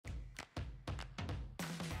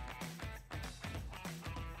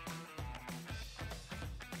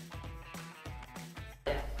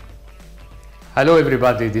Hello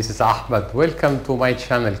everybody, this is Ahmed. Welcome to my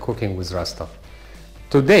channel Cooking with Rasta.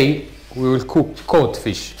 Today we will cook cod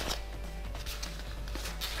fish.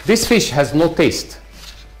 This fish has no taste.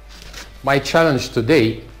 My challenge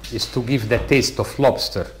today is to give the taste of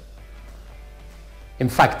lobster. In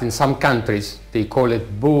fact, in some countries they call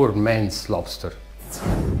it poor man's lobster.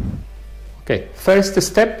 Okay, first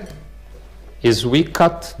step is we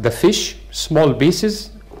cut the fish small pieces,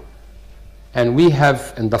 and we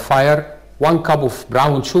have in the fire 1 cup of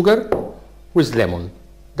brown sugar with lemon.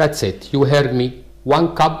 That's it. You heard me.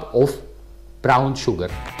 1 cup of brown sugar.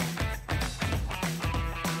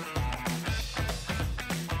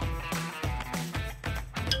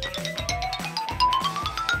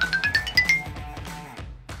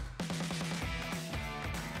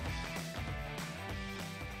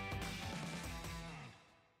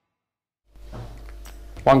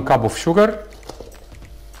 One cup of sugar,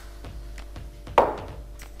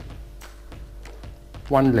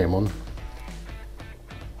 1 lemon,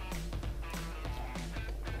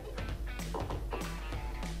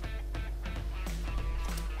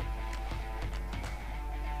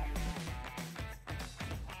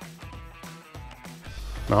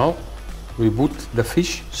 now we put the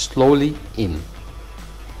fish slowly in.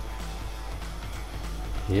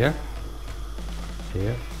 Here,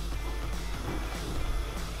 here.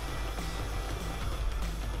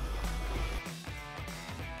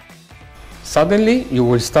 Suddenly you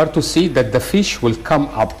will start to see that the fish will come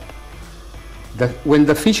up. When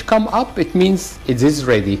the fish come up, it means it is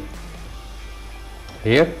ready.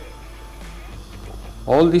 Here,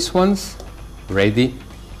 all these ones ready,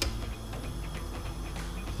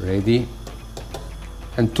 ready,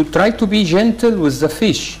 and to try to be gentle with the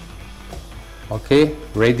fish. Okay,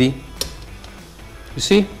 ready. You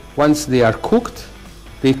see, once they are cooked,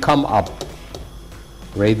 they come up.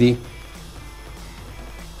 Ready.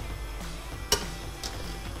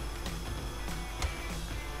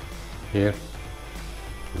 Here.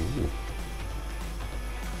 Ooh.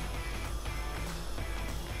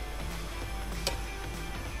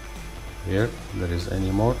 Here, there is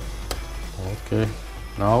any more. Okay,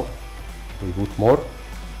 now we put more.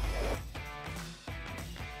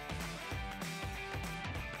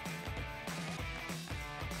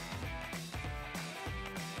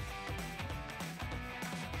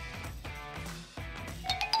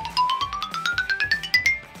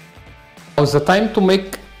 Now's the time to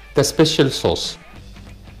make the special sauce.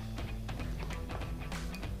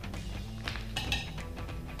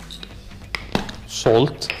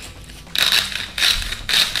 Salt,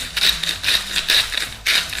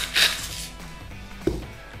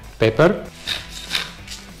 pepper,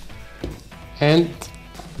 and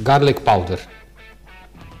garlic powder.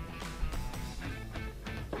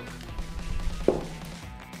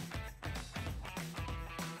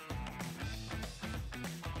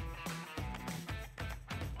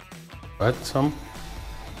 Add some.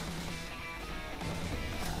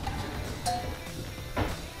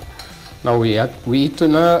 Now we need to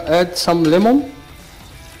add some lemon.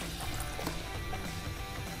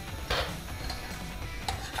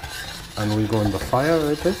 And we go on the fire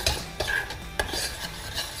with it.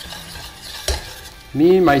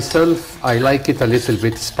 Me, myself, I like it a little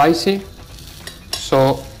bit spicy.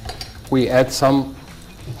 So we add some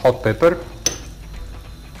hot pepper.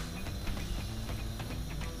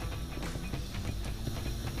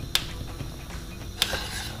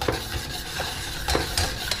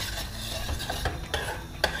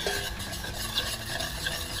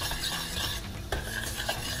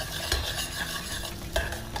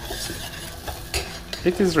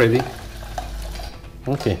 It is ready.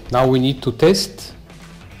 Okay, now we need to taste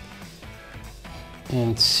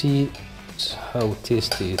and see how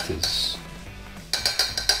tasty it is.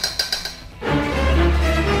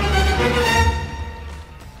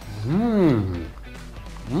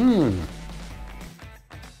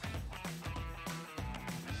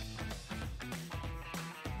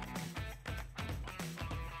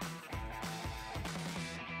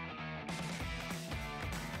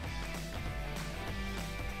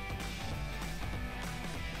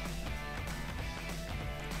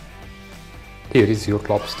 Here is your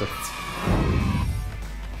lobster.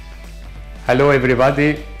 Hello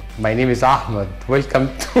everybody, my name is Ahmed. Welcome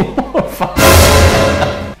to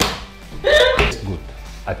It's good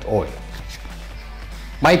at all.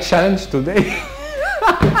 My challenge today